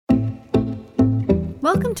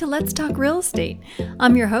Welcome to Let's Talk Real Estate.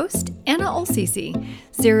 I'm your host, Anna Olsisi,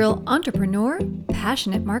 serial entrepreneur,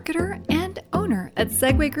 passionate marketer, and owner at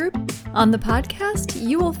Segway Group. On the podcast,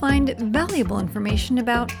 you will find valuable information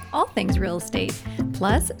about all things real estate,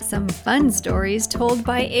 plus some fun stories told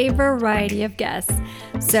by a variety of guests.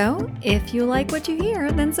 So, if you like what you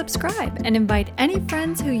hear, then subscribe and invite any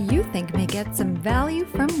friends who you think may get some value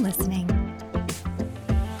from listening.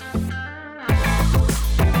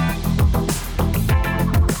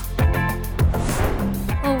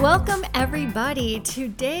 Welcome everybody.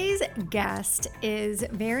 Today's guest is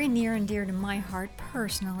very near and dear to my heart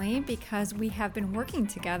personally because we have been working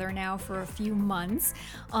together now for a few months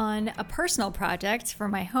on a personal project for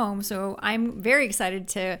my home. So I'm very excited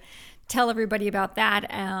to tell everybody about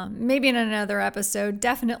that, maybe in another episode,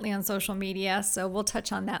 definitely on social media. So we'll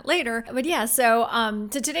touch on that later. But yeah, so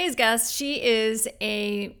to today's guest, she is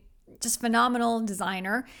a just phenomenal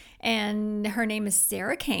designer, and her name is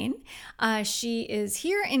Sarah Kane. She is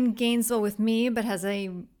here in Gainesville with me, but has a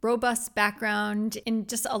robust background in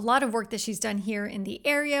just a lot of work that she's done here in the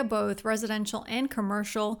area, both residential and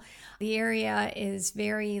commercial. The area is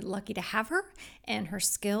very lucky to have her and her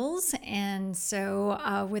skills. And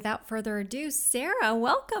so without further ado, Sarah,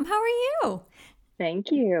 welcome. How are you?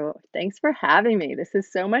 Thank you. Thanks for having me. This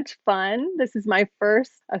is so much fun. This is my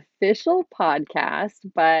first official podcast,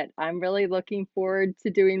 but I'm really looking forward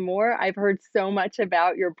to doing more. I've heard so much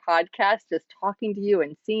about your podcast, just talking to you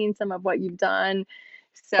and seeing some of what you've done.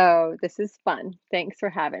 So this is fun. Thanks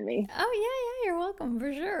for having me. Oh, yeah, you're welcome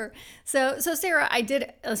for sure. So Sarah, I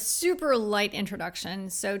did a super light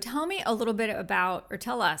introduction. So tell me a little bit about, or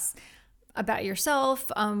tell us about yourself,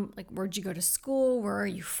 like where'd you go to school, where are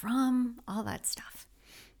you from, all that stuff.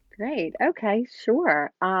 Great. Okay,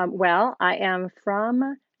 sure. Well, I am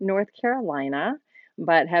from North Carolina,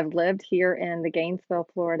 but have lived here in the Gainesville,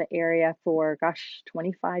 Florida area for,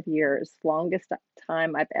 25 years. Longest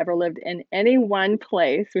time I've ever lived in any one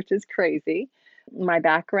place, which is crazy. My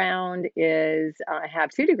background is I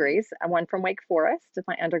have two degrees, one from Wake Forest,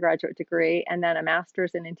 my undergraduate degree, and then a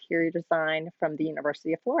master's in interior design from the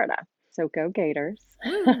University of Florida. So go Gators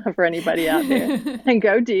for anybody out there, and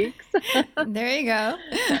go Deeks. There you go.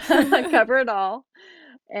 Cover it all.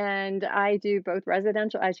 And I do both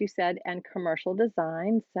residential, as you said, and commercial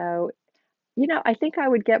design. So, I think I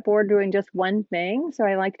would get bored doing just one thing. So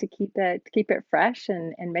I like to keep it fresh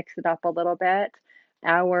and mix it up a little bit.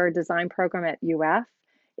 Our design program at UF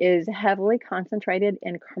is heavily concentrated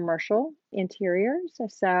in commercial interiors.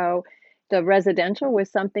 So the residential was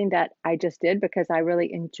something that I just did because I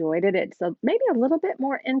really enjoyed it. It's maybe a little bit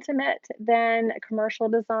more intimate than commercial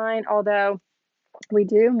design, although we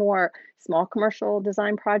do more small commercial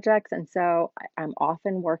design projects, and so I'm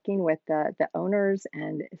often working with the owners,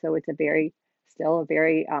 and so it's still a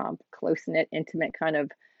very close-knit, intimate kind of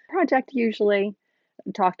project usually,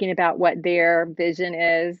 talking about what their vision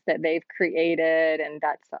is that they've created, and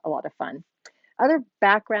that's a lot of fun. Other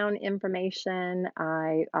background information,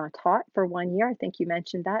 I taught for 1 year, I think you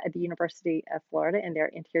mentioned that, at the University of Florida in their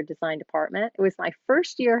interior design department. It was my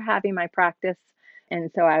first year having my practice, and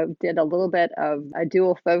so I did a little bit of a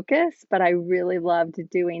dual focus, but I really loved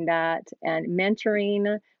doing that. And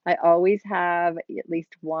mentoring, I always have at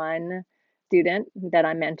least one student that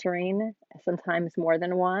I'm mentoring, sometimes more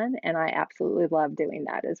than one, and I absolutely love doing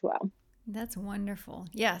that as well. That's wonderful.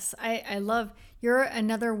 Yes, I love you're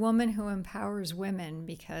another woman who empowers women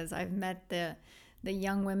because I've met the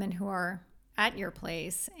young women who are at your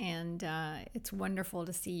place, and it's wonderful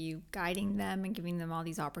to see you guiding them and giving them all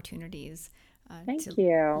these opportunities Thank to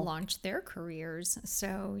you. launch their careers.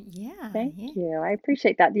 So Thank yeah. you. I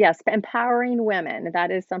appreciate that. Yes, empowering women.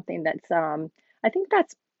 That is something that's I think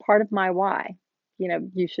that's part of my why.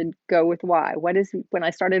 You should go with why. When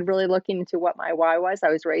I started really looking into what my why was, I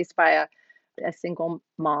was raised by a single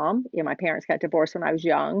mom. My parents got divorced when I was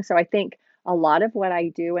young. So I think a lot of what I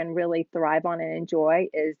do and really thrive on and enjoy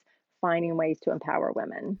is finding ways to empower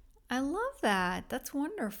women. I love that. That's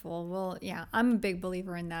wonderful. Well, yeah, I'm a big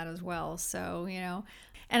believer in that as well. So,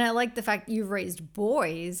 and I like the fact you've raised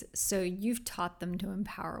boys, so you've taught them to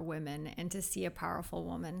empower women and to see a powerful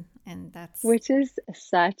woman. And that's, Which is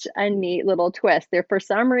such a neat little twist. There, for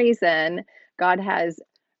some reason, God has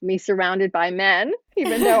me surrounded by men,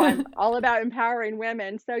 even though I'm all about empowering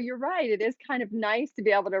women. So you're right. It is kind of nice to be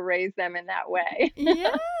able to raise them in that way.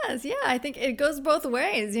 yes, yeah, I think it goes both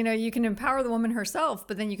ways. You can empower the woman herself,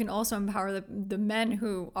 but then you can also empower the men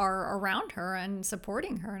who are around her and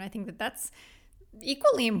supporting her. And I think that that's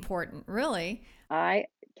equally important, really. I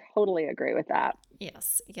totally agree with that.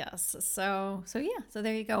 Yes, yes. So yeah, so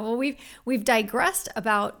there you go. Well, we've digressed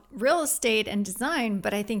about real estate and design,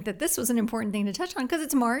 but I think that this was an important thing to touch on because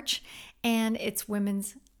it's March and it's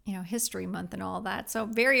Women's, History Month and all that. So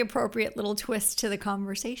very appropriate little twist to the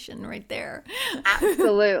conversation right there.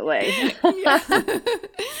 Absolutely. Yeah.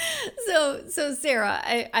 So Sarah,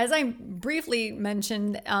 as I briefly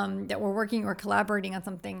mentioned, that we're working or collaborating on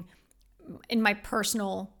something in my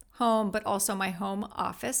personal home, but also my home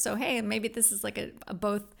office. So, hey, maybe this is like a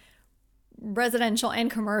both residential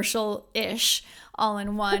and commercial ish all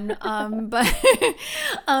in one. But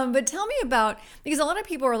tell me about, because a lot of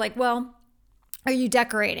people are like, well, are you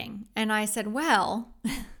decorating? And I said, well,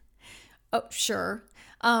 oh, sure.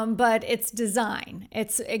 But it's design.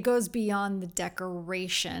 It goes beyond the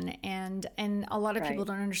decoration, and a lot of people Right.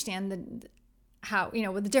 don't understand how,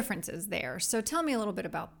 what the difference is there. So tell me a little bit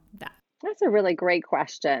about that. That's a really great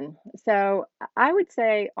question. So I would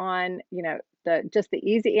say on, the just the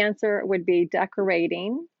easy answer would be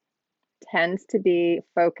decorating tends to be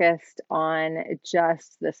focused on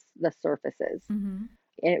just the surfaces. Mm-hmm.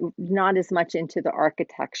 Not as much into the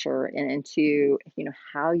architecture and into,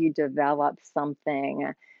 how you develop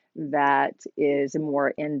something that is more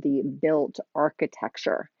in the built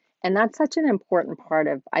architecture. And that's such an important part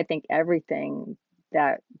of, I think, everything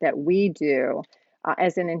that we do.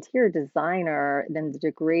 As an interior designer, then the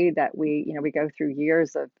degree that we go through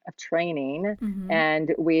years of training, Mm-hmm.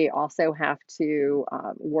 and we also have to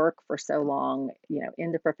work for so long,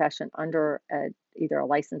 in the profession under either a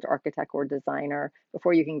licensed architect or designer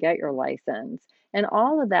before you can get your license. And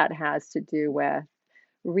all of that has to do with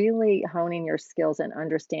really honing your skills and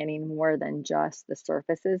understanding more than just the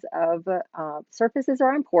surfaces of surfaces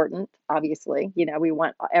are important, obviously. We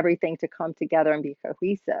want everything to come together and be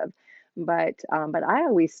cohesive, but I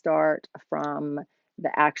always start from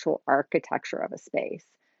the actual architecture of a space,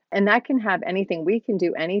 and that can have anything. We can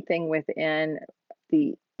do anything within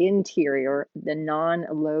the interior, the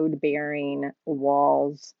non-load bearing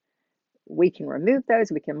walls. We can remove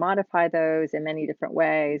those, we can modify those in many different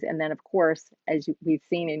ways. And then, of course, we've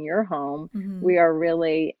seen in your home, Mm-hmm. we are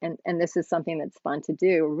really, and this is something that's fun to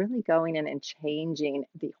do, really going in and changing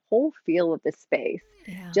the whole feel of the space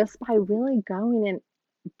Yeah. just by really going in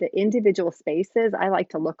the individual spaces. I like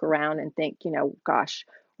to look around and think, gosh,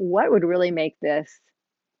 what would really make this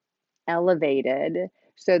elevated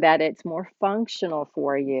so that it's more functional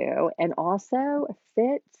for you and also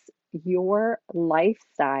fits your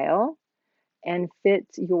lifestyle and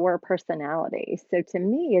fits your personality. So to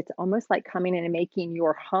me, it's almost like coming in and making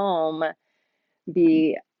your home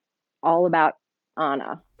be all about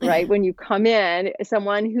Anna, right? When you come in,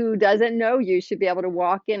 someone who doesn't know you should be able to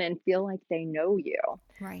walk in and feel like they know you.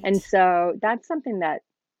 And Right. so that's something that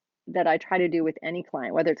I try to do with any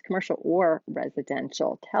client, whether it's commercial or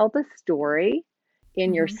residential. Tell the story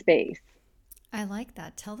in your Mm-hmm. space. I like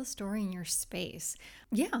that. Tell the story in your space.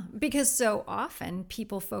 Yeah, because so often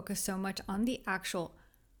people focus so much on the actual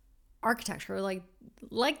architecture,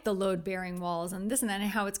 like the load bearing walls and this and that, and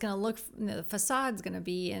how it's going to look, the facade's going to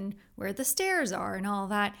be, and where the stairs are, and all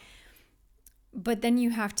that. But then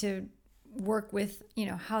you have to work with,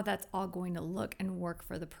 how that's all going to look and work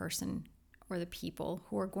for the person or the people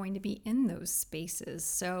who are going to be in those spaces.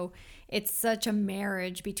 So it's such a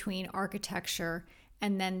marriage between architecture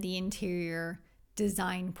and then the interior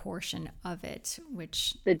design portion of it,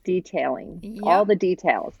 which, The detailing, all yep, the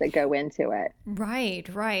details that go into it. right,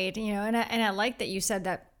 right. And I like that you said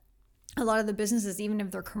that a lot of the businesses, even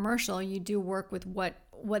if they're commercial, you do work with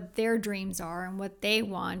what their dreams are and what they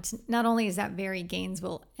want. Not only is that very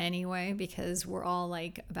Gainesville anyway, because we're all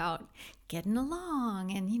like about getting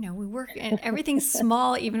along, and we work and everything's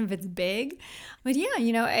small, even if it's big. But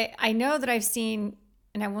yeah, I know that I've seen,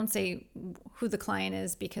 and I won't say who the client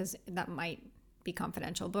is because that might be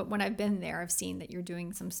confidential, but when I've been there, I've seen that you're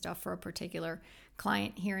doing some stuff for a particular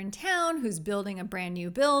client here in town who's building a brand new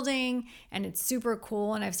building, and it's super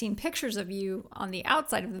cool. And I've seen pictures of you on the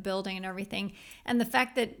outside of the building and everything. And the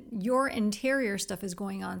fact that your interior stuff is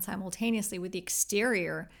going on simultaneously with the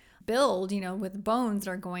exterior build, with bones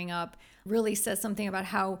that are going up, really says something about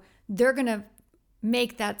how they're going to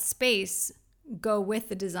make that space go with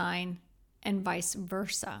the design and vice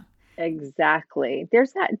versa. Exactly.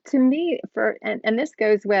 There's that to me and this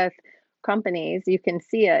goes with companies. You can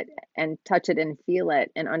see it and touch it and feel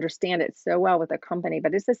it and understand it so well with a company,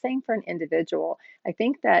 but it's the same for an individual. I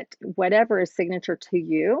think that whatever is signature to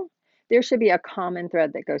you, there should be a common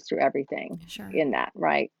thread that goes through everything Sure. in that,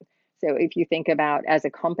 right? So if you think about as a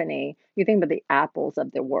company, you think about the Apples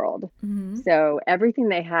of the world. Mm-hmm. So everything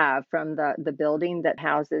they have from the building that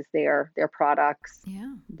houses their products,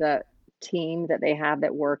 Yeah. team that they have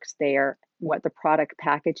that works there, what the product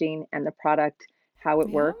packaging and the product, how it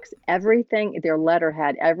Yeah. works, everything, their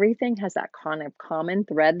letterhead, everything has that kind of common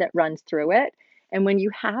thread that runs through it. And when you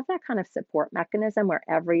have that kind of support mechanism where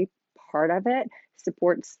every part of it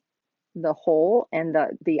supports the whole and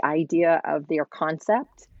the idea of their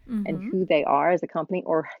concept and Mm-hmm. who they are as a company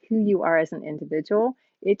or who you are as an individual,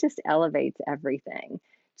 it just elevates everything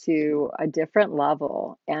to a different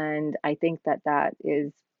level. And I think that that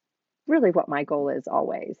is really what my goal is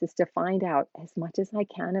always, is to find out as much as I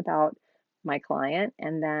can about my client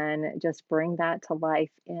and then just bring that to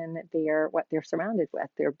life in their what they're surrounded with,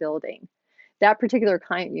 their building. That particular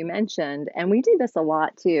client you mentioned, and we do this a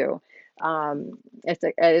lot too.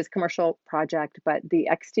 It is a commercial project, but the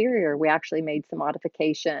exterior, we actually made some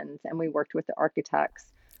modifications and we worked with the architects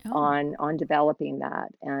Oh, on developing that.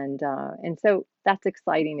 And so that's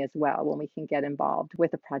exciting as well when we can get involved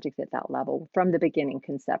with a project at that level from the beginning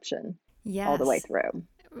conception all the way yes, through.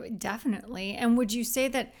 definitely. And would you say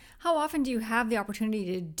that how often do you have the opportunity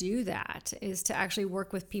to do that? Is to actually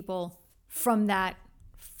work with people from that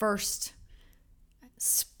first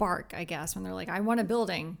spark, I guess, when they're like, I want a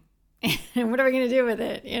building. And what are we going to do with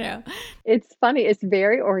it? You know? It's funny, it's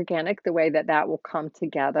very organic the way that that will come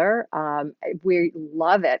together. We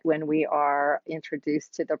love it when we are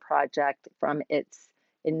introduced to the project from its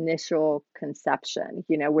initial conception,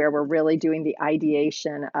 where we're really doing the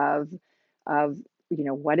ideation of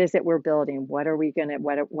what is it we're building? What are we gonna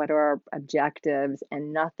what are our objectives?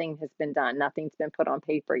 And nothing has been done. Nothing's been put on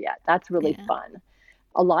paper yet. That's really Yeah. fun.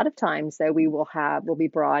 A lot of times, though, we'll be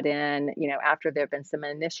brought in, after there have been some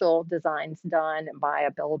initial designs done by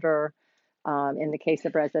a builder, in the case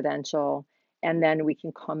of residential, and then we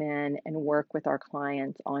can come in and work with our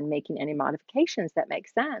clients on making any modifications that make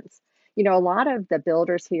sense. A lot of the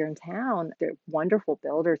builders here in town, they're wonderful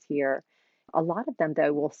builders here. A lot of them,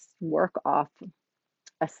 though, will work off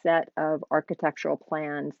a set of architectural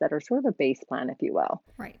plans that are sort of a base plan, if you will.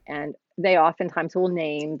 Right. And they oftentimes will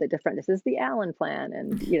name the different, this is the Allen plan.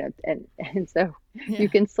 And, and so you Yeah.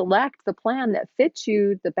 can select the plan that fits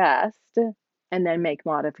you the best and then make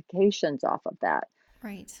modifications off of that.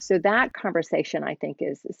 Right. So that conversation, I think,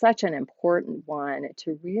 is such an important one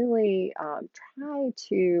to really try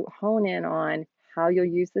to hone in on how you'll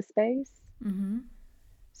use the space Mm-hmm.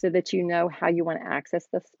 so that you know how you want to access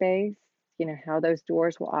the space, how those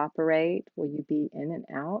doors will operate. Will you be in and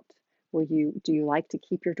out? Do you like to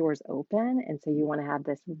keep your doors open? And so you want to have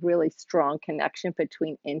this really strong connection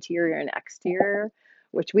between interior and exterior,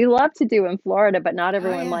 which we love to do in Florida, but not Oh,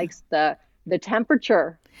 everyone yeah. likes the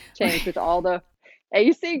temperature change Right. with all the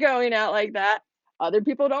AC going out like that. Other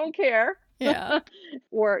people don't care. Yeah.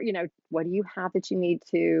 Or, what do you have that you need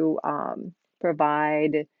to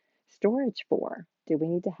provide storage for? Do we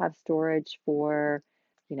need to have storage for,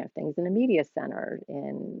 things in a media center?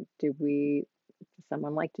 And does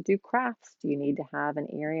someone like to do crafts? Do you need to have an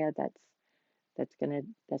area that's gonna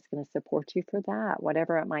support you for that,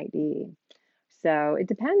 whatever it might be. So it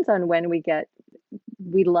depends on when we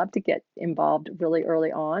love to get involved really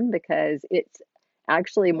early on because it's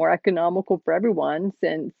actually more economical for everyone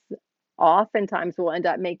since oftentimes we'll end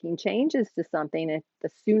up making changes to something. If the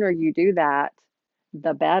sooner you do that,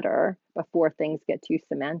 the better before things get too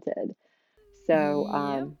cemented.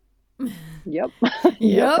 So, Yep. yep, yep,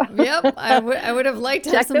 Yep, yep. I would have liked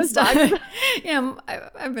to have check some those stuff. boxes. Yeah,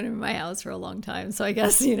 I've been in my house for a long time, so I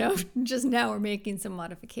guess just now we're making some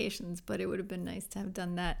modifications. But it would have been nice to have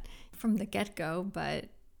done that from the get go. But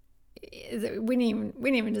we didn't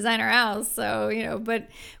even design our house, so But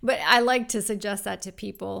I like to suggest that to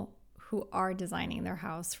people who are designing their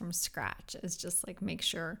house from scratch. Is just like make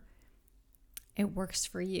sure it works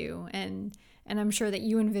for you, and I'm sure that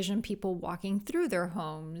you envision people walking through their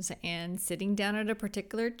homes and sitting down at a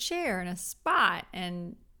particular chair in a spot,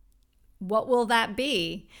 and what will that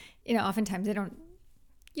be? Oftentimes you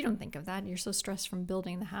don't think of that. You're so stressed from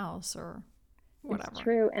building the house or It's whatever.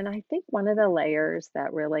 true. And I think one of the layers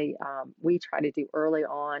that really we try to do early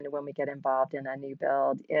on when we get involved in a new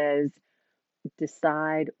build is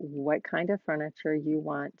decide what kind of furniture you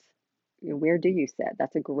want. Where do you sit?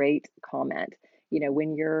 That's a great comment.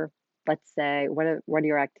 When you're, let's say, what are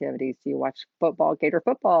your activities? Do you watch football, Gator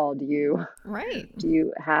football? Do you Right. do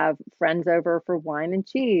you have friends over for wine and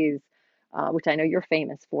cheese? Which I know you're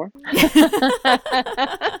famous for.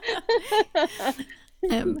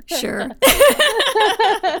 Sure.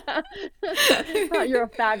 You're a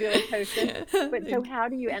fabulous hostess. But so how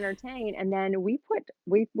do you entertain? And then we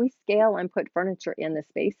scale and put furniture in the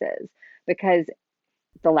spaces because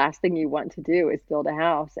the last thing you want to do is build a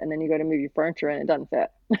house and then you go to move your furniture and it doesn't fit.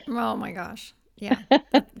 Oh my gosh. Yeah,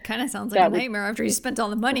 that kind of sounds like a That was, nightmare after you spent all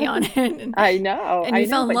the money on it and I you know,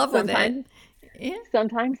 fell in but love with it. sometimes Yeah.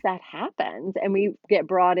 sometimes that happens and we get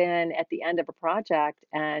brought in at the end of a project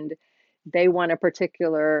and they want a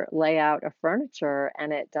particular layout of furniture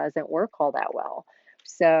and it doesn't work all that well.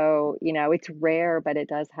 So, it's rare, but it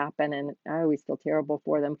does happen. And I always feel terrible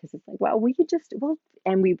for them because it's like, well, we could just, well,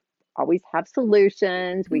 and we always have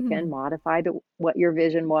solutions. We can Mhm. modify what your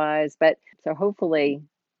vision was. But so hopefully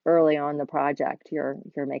early on the project, you're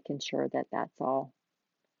making sure that that's all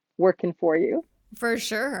working for you. For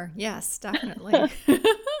sure. Yes, definitely.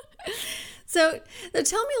 So,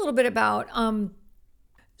 tell me a little bit about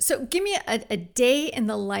so give me a day in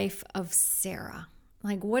the life of Sarah.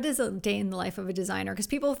 Like what is a day in the life of a designer? Because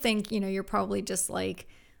people think, you're probably just like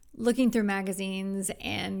looking through magazines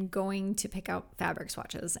and going to pick out fabric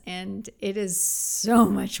swatches. And it is so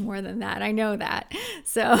much more than that. I know that.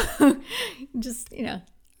 So just, a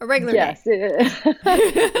regular day. Yes,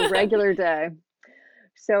 a regular day.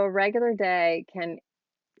 So a regular day can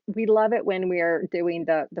we love it when we're doing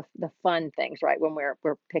the fun things, right? When we're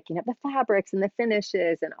picking up the fabrics and the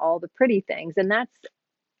finishes and all the pretty things, and that's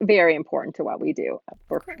very important to what we do Of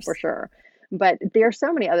for course. sure. But there are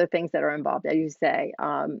so many other things that are involved, as you say.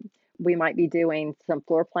 We might be doing some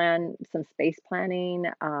floor plan, some space planning.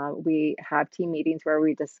 We have team meetings where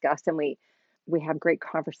we discuss and we have great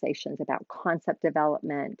conversations about concept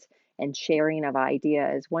development and sharing of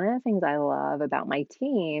ideas. One of the things I love about my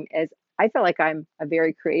team is I feel like I'm a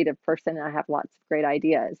very creative person and I have lots of great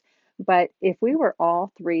ideas. But if we were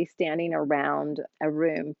all three standing around a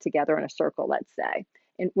room together in a circle, let's say,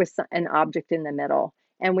 and with an object in the middle,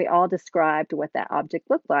 and we all described what that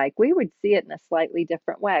object looked like, we would see it in a slightly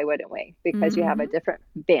different way, wouldn't we? Because you have a Hmm. different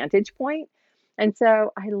vantage point. And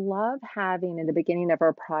so I love having in the beginning of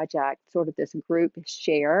our project sort of this group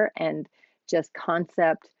share and just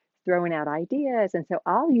concept throwing out ideas. And so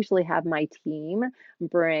I'll usually have my team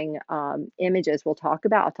bring images. I'll talk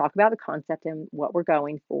about the concept and what we're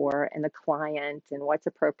going for and the client and what's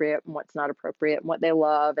appropriate and what's not appropriate and what they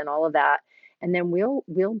love and all of that. And then we'll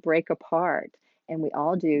break apart and we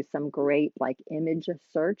all do some great like image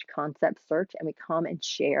search, concept search, and we come and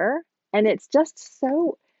share. And it's just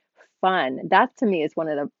so fun. That to me is one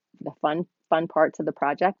of the fun parts of the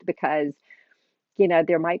project because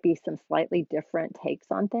there might be some slightly different takes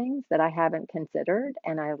on things that I haven't considered,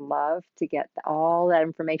 and I love to get all that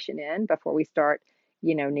information in before we start,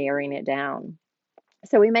 narrowing it down.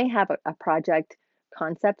 So we may have a project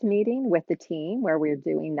concept meeting with the team where we're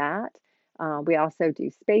doing that. We also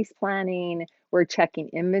do space planning. We're checking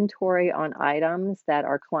inventory on items that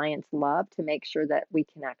our clients love to make sure that we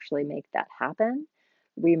can actually make that happen.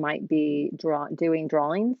 We might be doing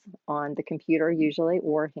drawings on the computer usually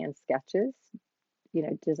or hand sketches,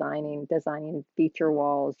 designing feature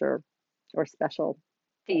walls or special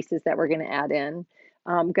pieces that we're going to add in.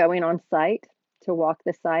 Going on site to walk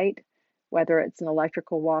the site, whether it's an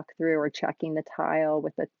electrical walkthrough or checking the tile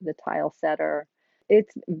with the tile setter.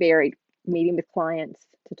 It's varied. Meeting with clients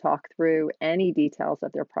to talk through any details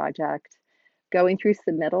of their project, going through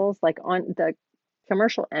submittals, like on the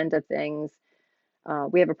commercial end of things.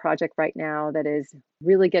 We have a project right now that is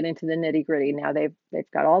really getting to the nitty gritty. Now they've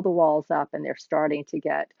got all the walls up and they're starting to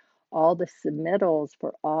get all the submittals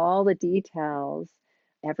for all the details,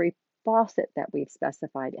 every faucet that we've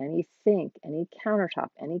specified, any sink, any countertop,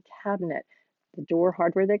 any cabinet, the door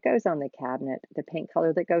hardware that goes on the cabinet, the paint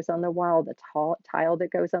color that goes on the wall, the tile that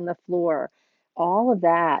goes on the floor. All of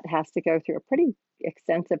that has to go through a pretty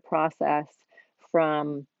extensive process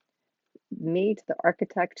from me to the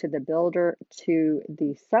architect to the builder to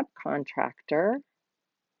the subcontractor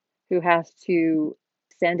who has to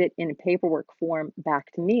send it in paperwork form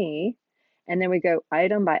back to me. And then we go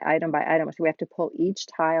item by item by item. So we have to pull each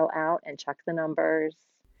tile out and check the numbers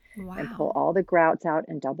and pull Wow. all the grouts out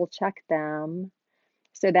and double check them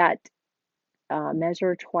so that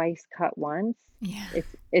measure twice, cut once. Yeah.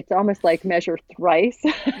 It's almost like measure thrice,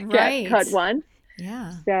 cut Right. once.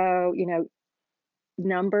 Yeah. So,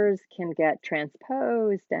 numbers can get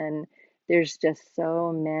transposed and there's just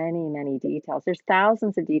so many details. There's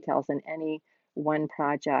thousands of details in any one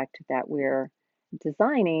project that we're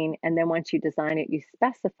designing, and then once you design it, you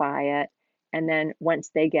specify it, and then once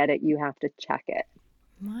they get it, you have to check it.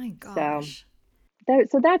 My So gosh.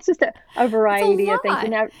 so that's just a That's a variety of things.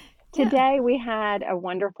 And lot. now Yeah. today we had a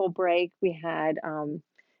wonderful break. We had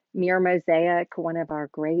Mirror Mosaic, one of our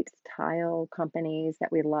great tile companies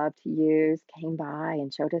that we love to use, came by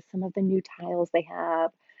and showed us some of the new tiles they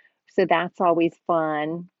have. So that's always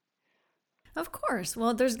fun. Of course.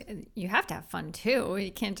 Well, you have to have fun too.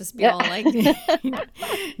 You can't just be Yeah. all like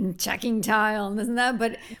checking tile and this and that.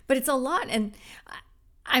 But it's a lot, and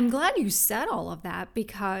I'm glad you said all of that,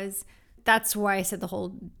 because that's why I said the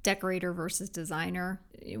whole decorator versus designer.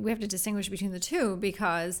 We have to distinguish between the two,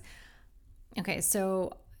 because okay,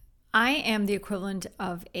 so I am the equivalent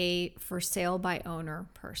of a for sale by owner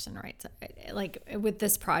person, right? So, like with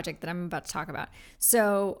this project that I'm about to talk about.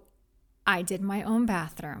 So I did my own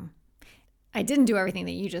bathroom. I didn't do everything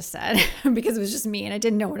that you just said because it was just me and I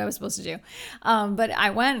didn't know what I was supposed to do. But I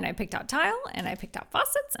went and I picked out tile and I picked out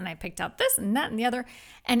faucets and I picked out this and that and the other.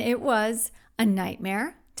 And it was a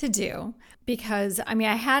nightmare to do, because I mean,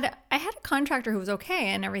 I had a contractor who was okay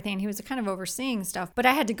and everything. He was kind of overseeing stuff, but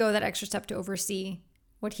I had to go that extra step to oversee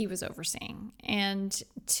what he was overseeing and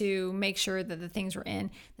to make sure that the things were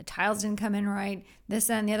in, the tiles didn't come in right, this,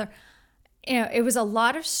 that, and the other. It was a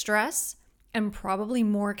lot of stress and probably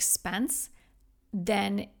more expense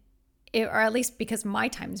than or at least because my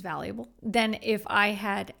time is valuable, than if I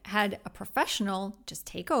had a professional just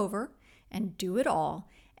take over and do it all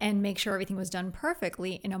and make sure everything was done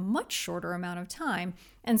perfectly in a much shorter amount of time.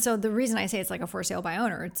 And so the reason I say it's like a for sale by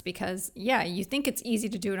owner, it's because, yeah, you think it's easy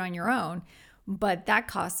to do it on your own, but that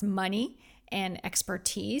costs money and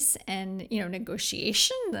expertise and,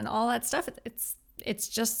 negotiation and all that stuff. It's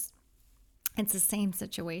the same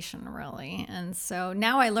situation, really. And so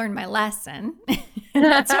now I learned my lesson.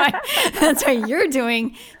 That's why you're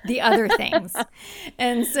doing the other things.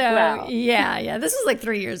 And so, Wow. yeah, this was like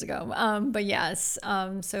 3 years ago. But yes,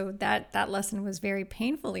 so that lesson was very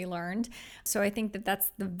painfully learned. So I think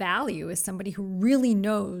that's the value, is somebody who really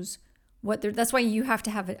knows that's why you have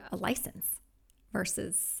to have a license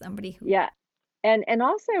versus somebody who, Yeah. And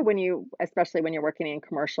also especially when you're working in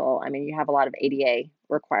commercial, I mean, you have a lot of ADA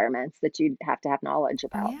requirements that you have to have knowledge oh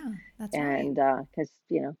about. yeah, that's right. And because,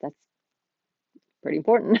 that's pretty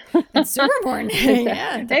important. It's super important. So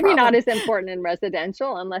Yeah, the maybe not problem. as important in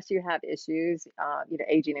residential unless you have issues,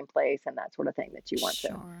 aging in place and that sort of thing that you want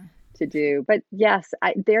Sure. to do. But yes,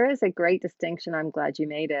 there is a great distinction. I'm glad you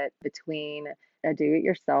made it between a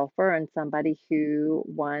do-it-yourselfer and somebody who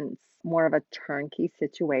wants more of a turnkey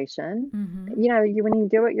situation. Mm-hmm. When you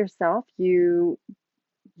do it yourself, you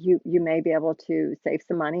may be able to save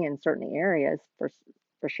some money in certain areas for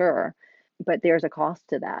sure, but there's a cost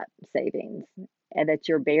to that savings and that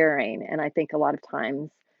you're bearing. And I think a lot of times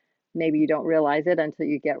maybe you don't realize it until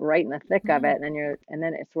you get right in the thick of Mm, it, and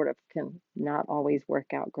then it sort of can not always work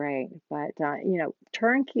out great. But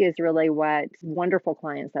turnkey is really what wonderful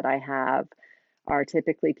clients that I have are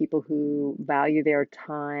typically people who value their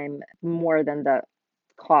time more than the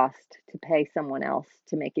cost to pay someone else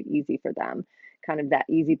to make it easy for them, kind of that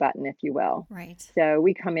easy button, if you will. right. So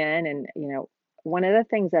we come in and, one of the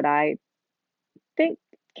things that I think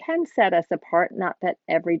can set us apart, not that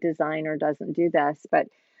every designer doesn't do this, but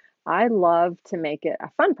I love to make it a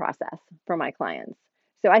fun process for my clients.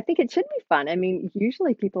 So I think it should be fun. I mean,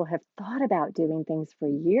 usually people have thought about doing things for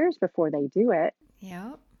years before they do it,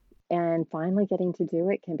 Yep. and finally getting to do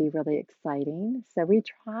it can be really exciting. So we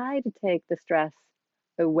try to take the stress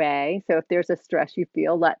away. So if there's a stress you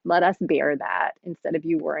feel, let us bear that instead of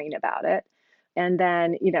you worrying about it. And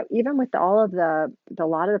then, even with all of the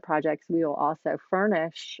lot of the projects, we will also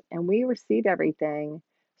furnish and we receive everything.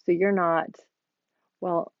 So you're not,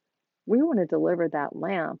 well, we want to deliver that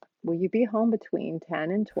lamp. Will you be home between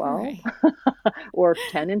 10 and 12 Right. or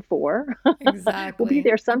 10 and 4? We'll be Exactly.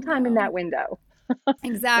 there sometime in No. that window. And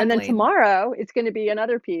then Exactly. tomorrow it's going to be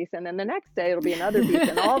another piece. And then the next day it'll be another piece.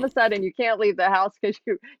 And all of a sudden you can't leave the house because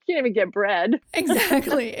you can't even get bread.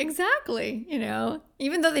 Exactly. Exactly.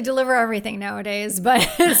 Even though they deliver everything nowadays, but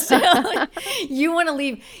still, you want to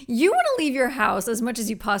leave your house as much as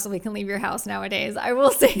you possibly can leave your house nowadays. I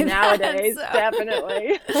will say that. Nowadays, So,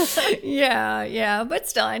 definitely. yeah, yeah, but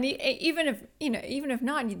still, and even if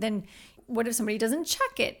not, then what if somebody doesn't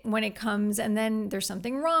check it when it comes, and then there's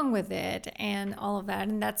something wrong with it, and all of that,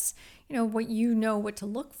 and that's what to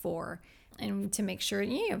look for. And to make sure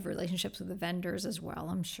you have relationships with the vendors as well,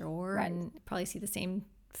 I'm sure, Right. and probably see the same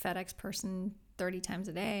FedEx person 30 times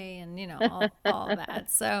a day, and all of that.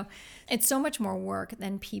 So it's so much more work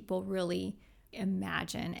than people really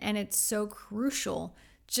imagine, and it's so crucial.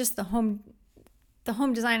 Just the home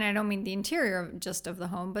design. I don't mean the interior just of the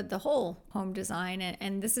home, but the whole home design.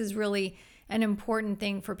 And this is really an important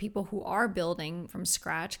thing for people who are building from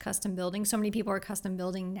scratch, custom building. So many people are custom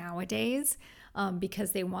building nowadays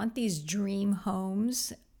because they want these dream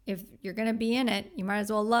homes. If you're going to be in it, you might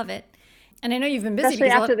as well love it. And I know you've been busy Especially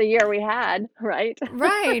because after the year we had, right?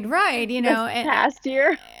 right, This and past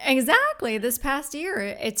year. exactly this past year,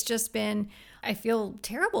 it's just been I feel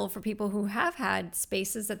terrible for people who have had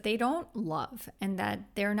spaces that they don't love and that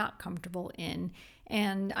they're not comfortable in.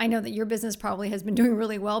 And I know that your business probably has been doing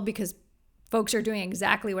really well because folks are doing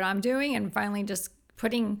exactly what I'm doing and finally just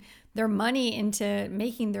putting their money into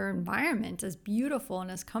making their environment as beautiful and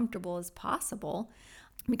as comfortable as possible.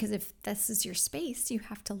 Because if this is your space, you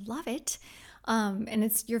have to love it. And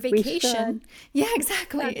it's your We should. vacation. Yeah,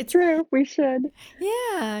 exactly. That's It's true. We should.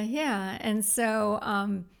 yeah. And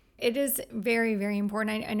so it is very, very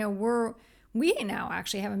important. I know we now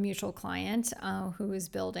actually have a mutual client who is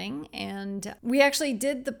building, and we actually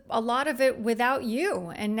did a lot of it without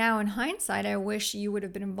you. And now in hindsight, I wish you would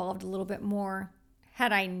have been involved a little bit more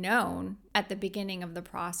had I known at the beginning of the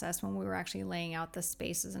process when we were actually laying out the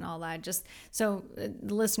spaces and all that. Just so the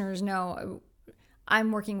listeners know,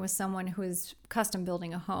 I'm working with someone who is custom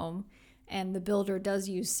building a home, and the builder does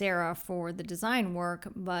use Sarah for the design work,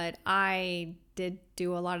 but I did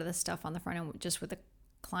do a lot of the stuff on the front end just with the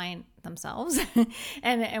client themselves.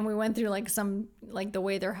 and we went through like the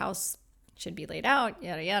way their house should be laid out,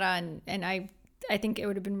 yada yada, and I think it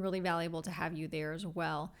would have been really valuable to have you there as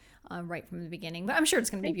well, right from the beginning. But I'm sure it's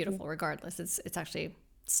going to be Thank you. beautiful regardless. It's actually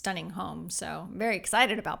stunning home, so I'm very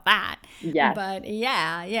excited about that. Yes. But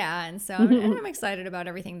yeah, and so and I'm excited about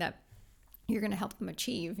everything that you're going to help them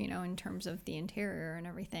achieve, in terms of the interior and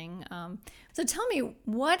everything. So tell me,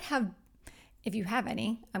 if you have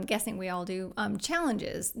any, I'm guessing we all do,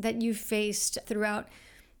 challenges that you faced throughout.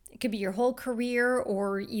 It could be your whole career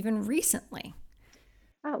or even recently.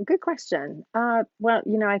 Oh, good question. Well,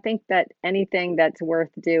 I think that anything that's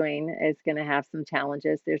worth doing is going to have some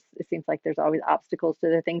challenges. It seems like there's always obstacles to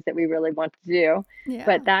the things that we really want to do,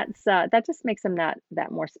 but Yeah. that just makes them that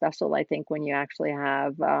more special. I think when you actually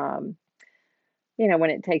have, when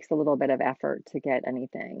it takes a little bit of effort to get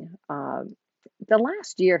anything. The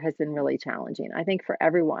last year has been really challenging, I think, for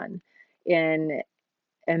everyone in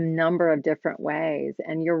a number of different ways.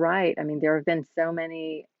 And you're right. I mean, there have been so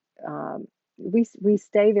many. We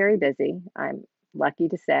stay very busy. I'm lucky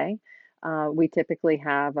to say. We typically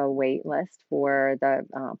have a wait list for the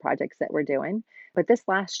projects that we're doing. But this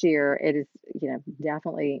last year, it is,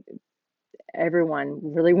 definitely everyone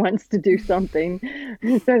really wants to do something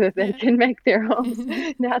so that they Yeah. can make their homes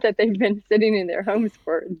now that they've been sitting in their homes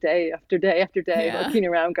for day after day after day, Yeah. looking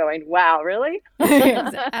around going, wow, really?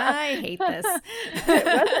 I hate this. It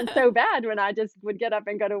wasn't so bad when I just would get up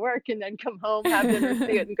and go to work and then come home, have dinner,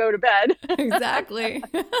 see it, and go to bed. Exactly.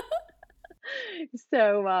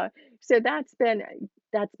 So, so that's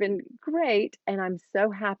been great, and I'm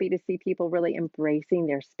so happy to see people really embracing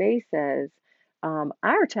their spaces.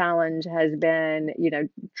 Our challenge has been,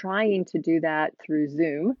 trying to do that through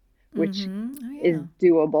Zoom, which Oh is yeah.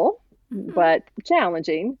 doable, but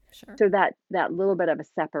challenging. Sure. So that little bit of a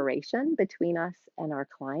separation between us and our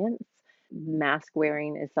clients. Mask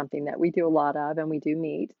wearing is something that we do a lot of, and we do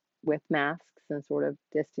meet with masks and sort of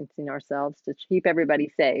distancing ourselves to keep everybody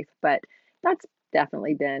safe. But that's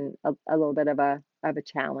definitely been a little bit of a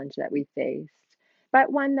challenge that we faced,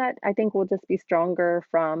 but one that I think will just be stronger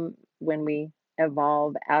from when we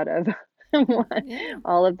evolve out of Yeah.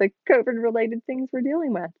 all of the COVID related things we're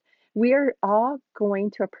dealing with. We are all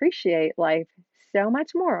going to appreciate life so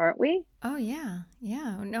much more, aren't we? Oh yeah,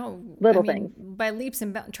 yeah. No, I Little mean things. by leaps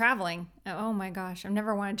and bounds. Traveling. Oh my gosh, I've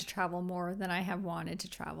never wanted to travel more than I have wanted to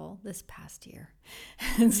travel this past year.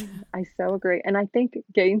 And so- I so agree. And I think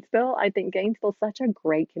Gainesville's such a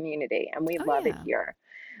great community and we oh love it yeah, here.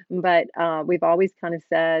 But we've always kind of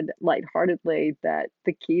said lightheartedly that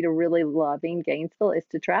the key to really loving Gainesville is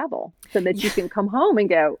to travel so that you yeah. can come home and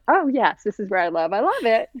go, oh, yes, this is where I love. I love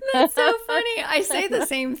it. That's so funny. I say the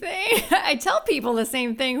same thing. I tell people the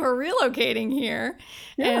same thing who are relocating here,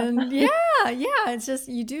 Yeah, and yeah. It's just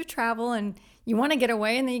you do travel and you want to get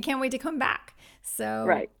away, and then you can't wait to come back. So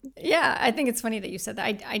right. yeah, I think it's funny that you said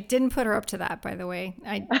that. I didn't put her up to that, by the way.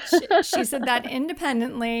 She said that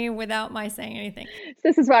independently without my saying anything.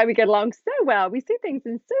 This is why we get along so well. We see things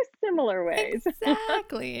in so similar ways.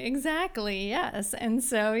 Exactly, yes. And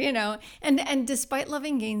so, and despite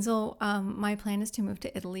loving Gainesville, my plan is to move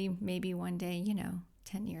to Italy maybe one day,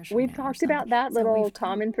 10 years from We've now or talked something. about that So little we've talked.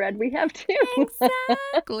 common thread we have too.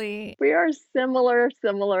 Exactly. We are similar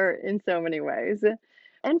in so many ways.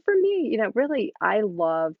 And for me, really, I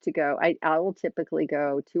love to go. I will typically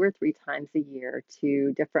go 2 or 3 times a year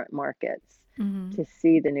to different markets Hmm. to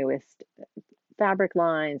see the newest fabric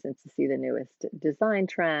lines and to see the newest design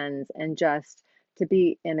trends and just to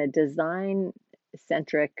be in a design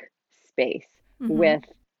centric space Hmm. with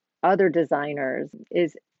other designers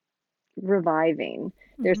is reviving.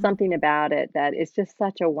 There's Hmm. something about it that is just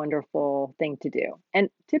such a wonderful thing to do. And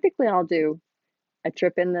typically I'll do a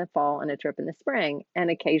trip in the fall and a trip in the spring, and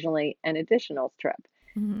occasionally an additional trip.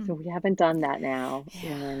 Hmm. So we haven't done that now Yeah.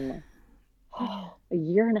 in Yeah. a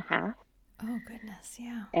year and a half, Oh, goodness.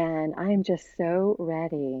 Yeah. and I am just so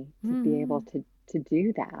ready to be able Hmm. to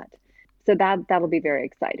do that. So that'll be very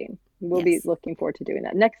exciting. We'll be Yes. looking forward to doing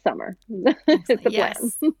that next summer. It's Excellent. the plan.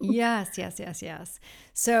 Yes. Yes. Yes. Yes. Yes.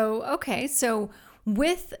 So, okay. So,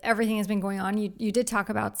 with everything that's been going on, you did talk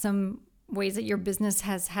about some ways that your business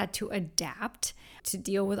has had to adapt to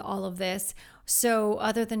deal with all of this. So,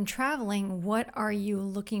 other than traveling, what are you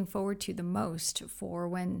looking forward to the most for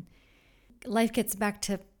when life gets back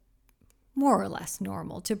to more or less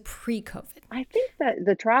normal, to pre COVID? I think that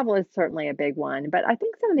the travel is certainly a big one, but I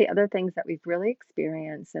think some of the other things that we've really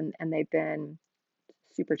experienced and they've been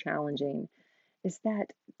super challenging is that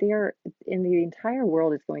there in the entire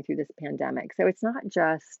world is going through this pandemic. So it's not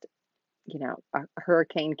just, a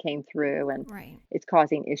hurricane came through and Right. it's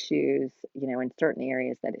causing issues, in certain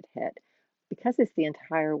areas that it hit. Because it's the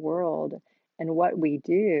entire world and what we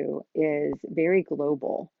do is very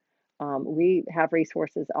global. We have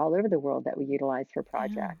resources all over the world that we utilize for Yeah.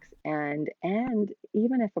 projects, and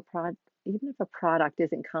even if a product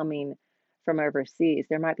isn't coming from overseas,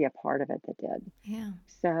 there might be a part of it that did. Yeah.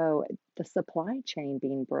 So the supply chain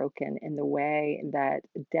being broken in the way that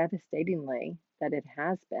devastatingly that it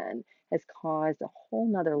has caused a whole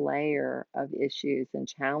nother layer of issues and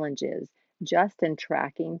challenges just in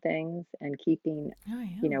tracking things and keeping, Oh,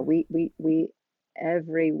 you know, yeah. we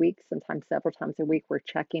every week, sometimes several times a week, we're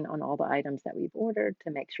checking on all the items that we've ordered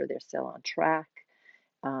to make sure they're still on track.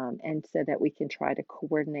 And so that we can try to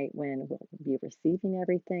coordinate when we'll be receiving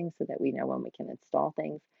everything so that we know when we can install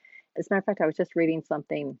things. As a matter of fact, I was just reading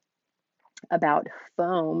something about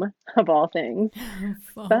foam, of all things.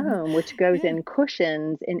 Foam. Foam, which goes Yeah. in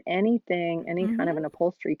cushions in anything, any kind of Mm-hmm. an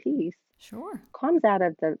upholstery piece, Sure. comes out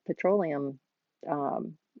of the petroleum.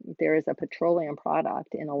 Um, there is a petroleum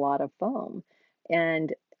product in a lot of foam,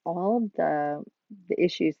 and all of the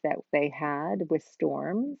issues that they had with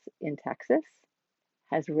storms in Texas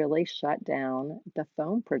has really shut down the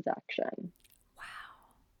foam production. Wow.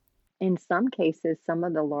 In some cases, some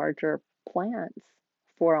of the larger plants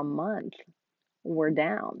for a month were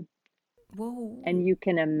down. And Whoa. you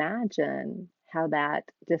can imagine how that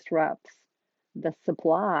disrupts the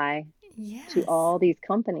supply to Yes. all these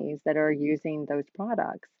companies that are using those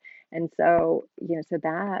products. And so, so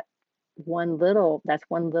that's one little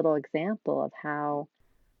example of how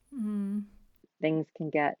Mm. things can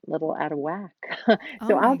get a little out of whack. Oh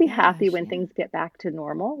So I'll my be happy gosh. when Yeah. things get back to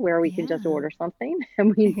normal where we can just Yeah. order something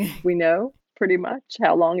and we know pretty much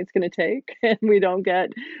how long it's going to take and we don't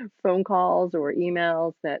get phone calls or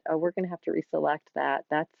emails that, oh, we're going to have to reselect that.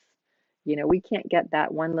 We can't get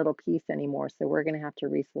that one little piece anymore, so we're going to have to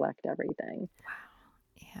reselect everything.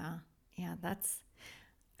 Yeah. Yeah.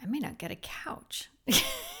 I may not get a couch.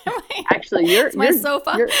 Actually, your It's my your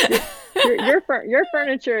sofa. your your your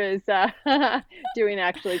furniture is doing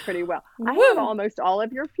actually pretty well. I have Woo. almost all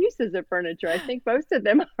of your pieces of furniture. I think most of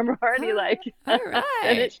them are already like All right.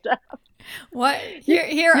 finished up. What You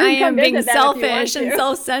here you I can come am being visit them if you want selfish and to.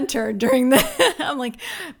 self-centered during the I'm like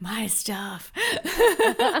my stuff.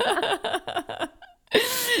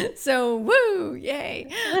 So woo, yay.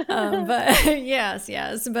 But yes,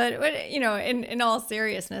 yes. But in all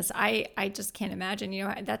seriousness, I just can't imagine,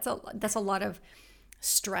 that's a lot of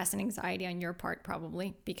stress and anxiety on your part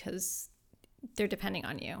probably because they're depending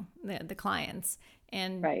on you, the clients,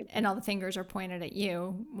 and Right. and all the fingers are pointed at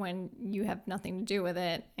you when you have nothing to do with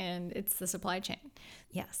it, and it's the supply chain.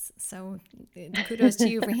 Yes, so kudos to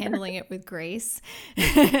you for handling it with grace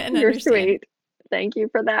and You're understand. sweet. Thank you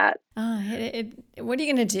for that. What are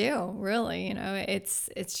you gonna do? Really, it's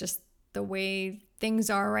just the way things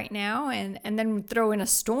are right now, and then throw in a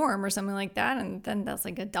storm or something like that, and then that's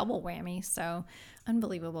like a double whammy. So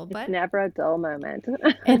unbelievable, It's but never a dull moment.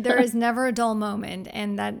 and there is never a dull moment.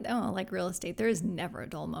 And that, oh, like real estate, there is never a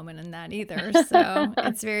dull moment in that either. So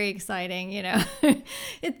it's very exciting,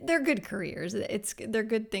 they're good careers. They're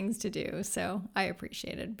good things to do. So I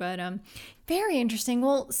appreciate it. But very interesting.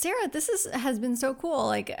 Well, Sarah, has been so cool.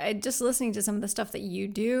 Like just listening to some of the stuff that you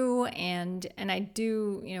do, and I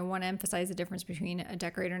do, want to emphasize the difference between a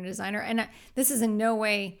decorator and a designer. And this is in no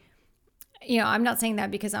way, I'm not saying that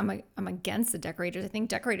because I'm against the decorators. I think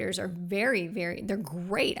decorators are very, very, they're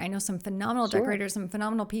great. I know some phenomenal Sure. decorators, some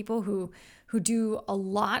phenomenal people who do a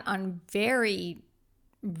lot on very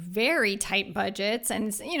very tight budgets, and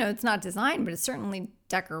it's not design, but it's certainly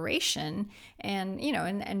decoration, and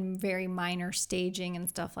and very minor staging and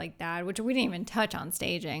stuff like that, which we didn't even touch on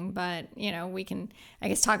staging, but we can, I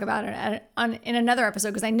guess, talk about it in another episode,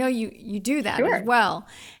 because I know you do that as Sure. well.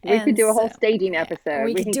 We could And do a whole so staging episode.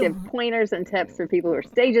 we We could can give do. pointers and tips for people who are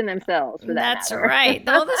staging themselves, for that That's matter. right.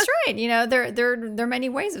 Oh, that's right. There are many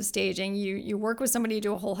ways of staging. You work with somebody to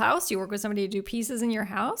do a whole house. You work with somebody to do pieces in your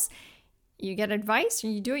house. You get advice,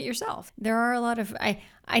 and you do it yourself. There are a lot of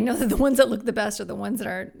I know that the ones that look the best are the ones that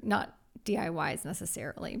are not DIYs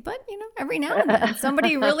necessarily, but every now and then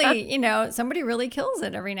somebody really kills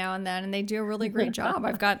it every now and then, and they do a really great job.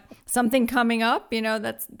 I've got something coming up,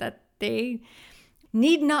 that they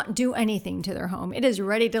need not do anything to their home. It is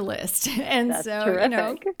ready to list. And That's so,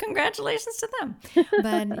 terrific. congratulations to them.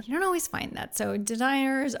 But you don't always find that. So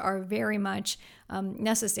designers are very much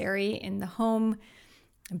necessary in the home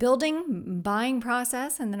building, buying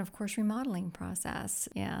process, and then of course remodeling process.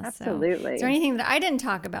 Yeah. So is there Absolutely. anything that I didn't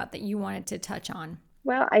talk about that you wanted to touch on?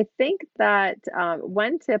 Well, I think that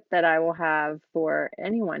one tip that I will have for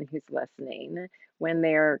anyone who's listening when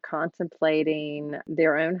they're contemplating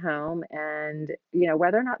their own home, and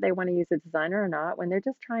whether or not they want to use a designer or not, when they're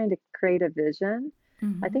just trying to create a vision, I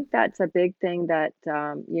Mm-hmm. think that's a big thing that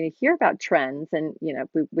you hear about trends, and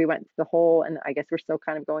we went through the whole, and I guess we're still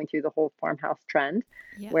kind of going through the whole farmhouse trend,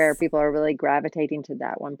 where Yes. people are really gravitating to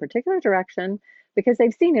that one particular direction because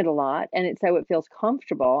they've seen it a lot, and it feels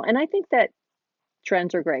comfortable. And I think that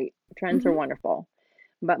trends are great. Trends are Mm-hmm. wonderful.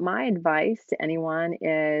 But my advice to anyone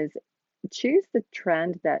is choose the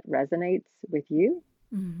trend that resonates with you.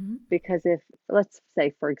 Mm-hmm. Because if, let's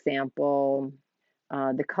say, for example,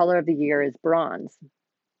 the color of the year is bronze,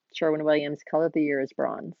 Sherwin-Williams color of the year is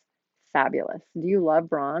bronze. Fabulous. Do you love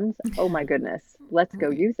bronze? Oh my goodness. Let's go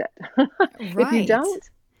Right. use it. If you Right. don't,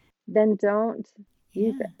 then don't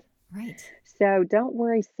use Yeah. it. Right. So don't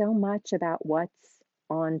worry so much about what's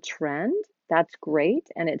on trend. That's great.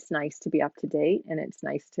 And it's nice to be up to date, and it's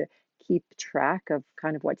nice to keep track of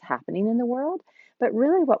kind of what's happening in the world. But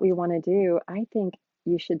really, what we want to do, I think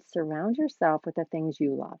you should surround yourself with the things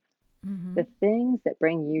you love, Mm-hmm. the things that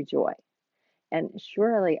bring you joy. And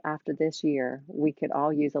surely after this year, we could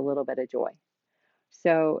all use a little bit of joy.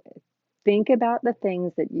 So think about the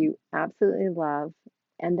things that you absolutely love,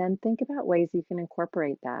 and then think about ways you can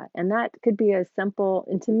incorporate that. And that could be as simple,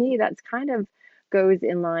 and to me, that's kind of goes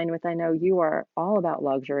in line with, I know you are all about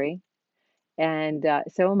luxury, and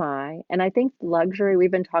so am I. And I think luxury, we've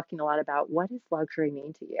been talking a lot about what does luxury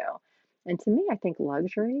mean to you? And to me, I think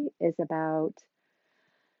luxury is about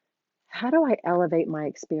how do I elevate my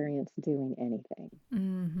experience doing anything?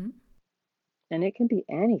 Mm-hmm. And it can be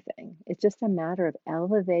anything. It's just a matter of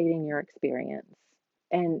elevating your experience.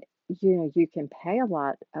 And you can pay a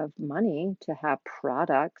lot of money to have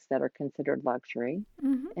products that are considered luxury.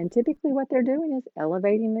 Mm-hmm. And typically what they're doing is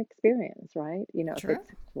elevating the experience, right? If True.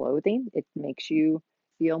 it's clothing, it makes you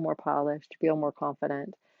feel more polished, feel more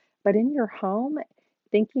confident. But in your home,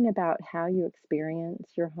 thinking about how you experience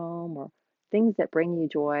your home or things that bring you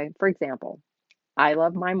joy. For example, I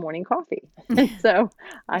love my morning coffee. And so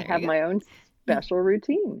I There have you my own go. special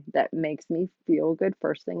routine that makes me feel good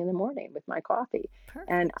first thing in the morning with my coffee.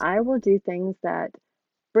 And Perfect. I will do things that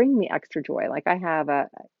bring me extra joy. Like I have a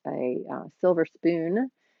silver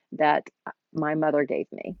spoon that my mother gave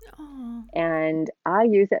me, Oh, and I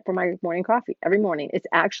use it for my morning coffee every morning. It's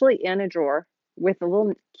actually in a drawer with the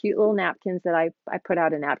little cute little napkins that I put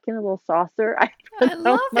out a napkin, a little saucer. I put I out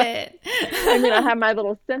love my it. I have my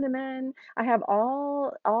little cinnamon. I have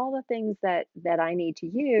all the things that I need to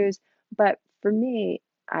use, but for me,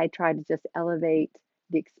 I try to just elevate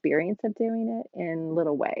the experience of doing it in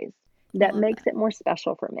little ways that Love makes that. it more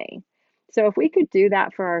special for me. So if we could do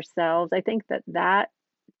that for ourselves, I think that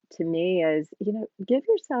to me is, give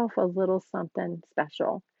yourself a little something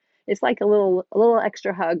special. It's like a little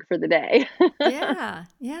extra hug for the day. Yeah,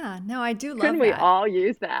 yeah. No, I do Couldn't love we that. all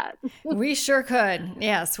use that? We sure could.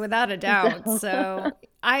 Yes, without a doubt. So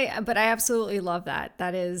But I absolutely love that.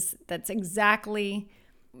 That's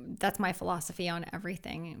my philosophy on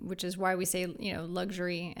everything, which is why we say,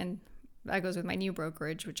 luxury, and that goes with my new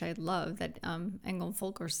brokerage, which I love, that Engel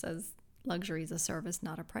Folker says luxury is a service,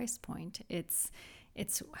 not a price point. It's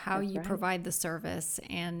how that's you right. provide the service,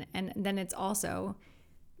 and then it's also,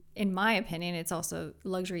 in my opinion, it's also,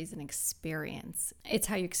 luxury is an experience. It's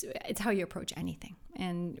how you approach anything,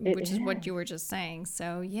 and It which is what is. you were just saying.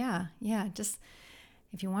 So yeah, yeah. Just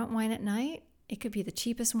if you want wine at night, it could be the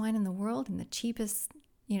cheapest wine in the world and the cheapest,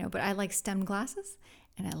 But I like stemmed glasses,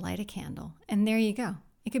 and I light a candle, and there you go.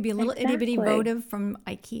 It could be a little itty bitty Exactly. votive from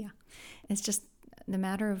IKEA. It's just the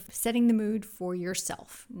matter of setting the mood for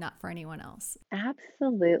yourself, not for anyone else.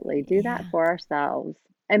 Absolutely. Do that Yeah, for ourselves.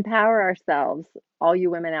 Empower ourselves, all you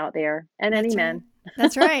women out there, and any that's right. men.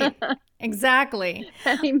 That's right. Exactly.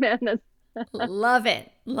 Any men. Love it.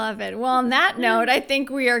 Love it. Well, on that note, I think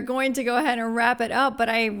we are going to go ahead and wrap it up, but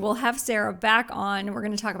I will have Sarah back on. We're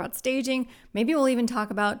going to talk about staging. Maybe we'll even talk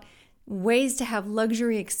about ways to have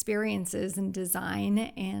luxury experiences in design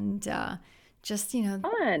and just,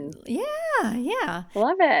 Fun. yeah.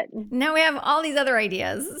 Love it. Now we have all these other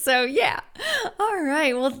ideas. So, yeah. All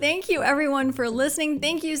right. Well, thank you everyone for listening.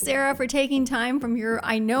 Thank you, Sarah, for taking time from your,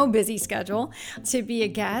 I know, busy schedule to be a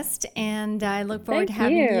guest. And I look forward to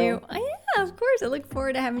Thank having you. you. Yeah, of course. I look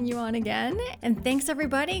forward to having you on again. And thanks,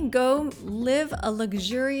 everybody. Go live a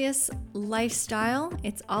luxurious lifestyle.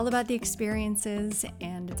 It's all about the experiences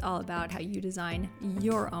and it's all about how you design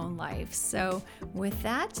your own life. So, with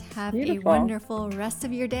that, have a Beautiful. wonderful rest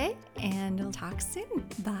of your day and we'll talk soon.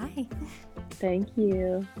 Bye. Thank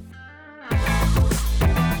you.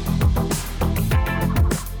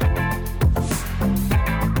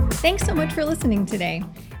 Thanks so much for listening today.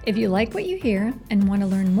 If you like what you hear and want to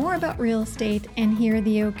learn more about real estate and hear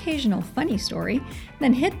the occasional funny story,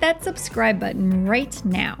 then hit that subscribe button right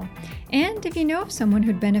now. And if you know of someone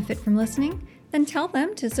who'd benefit from listening, then tell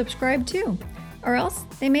them to subscribe too, or else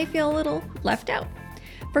they may feel a little left out.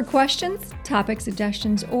 For questions, topic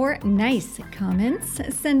suggestions, or nice comments,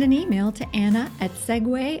 send an email to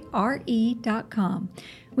anna@segwayre.com.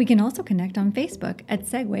 We can also connect on Facebook at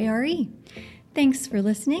SegwayRE. Thanks for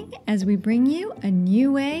listening as we bring you a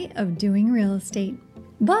new way of doing real estate.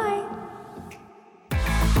 Bye!